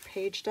get each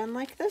page done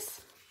like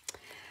this.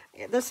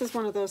 This is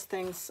one of those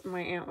things,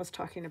 my aunt was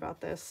talking about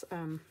this.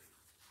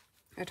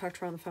 I talked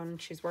to her on the phone,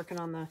 and she's working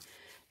on the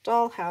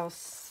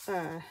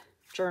dollhouse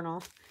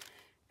journal,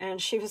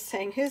 and she was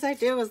saying, whose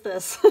idea was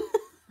this?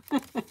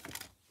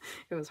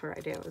 It was her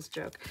idea. It was a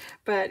joke.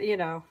 But, you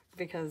know,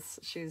 because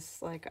she's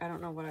like, I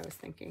don't know what I was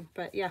thinking.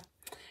 But, yeah,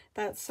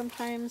 that's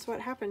sometimes what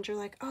happens. You're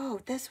like,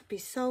 oh, this would be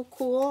so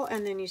cool.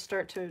 And then you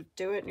start to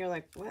do it, and you're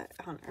like, what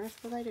on earth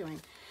was I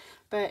doing?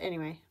 But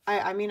anyway,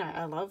 I mean,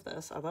 I love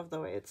this. I love the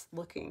way it's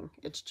looking.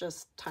 It's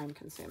just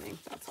time-consuming.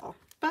 That's all.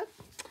 But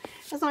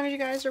as long as you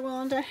guys are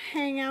willing to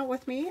hang out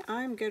with me,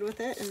 I'm good with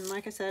it. And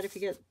like I said, if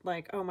you get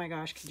like, oh my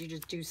gosh, could you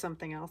just do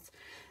something else?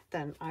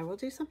 Then I will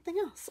do something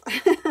else.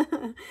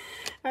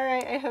 All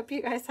right. I hope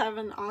you guys have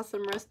an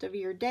awesome rest of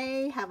your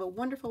day. Have a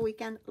wonderful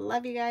weekend.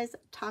 Love you guys.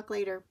 Talk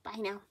later. Bye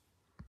now.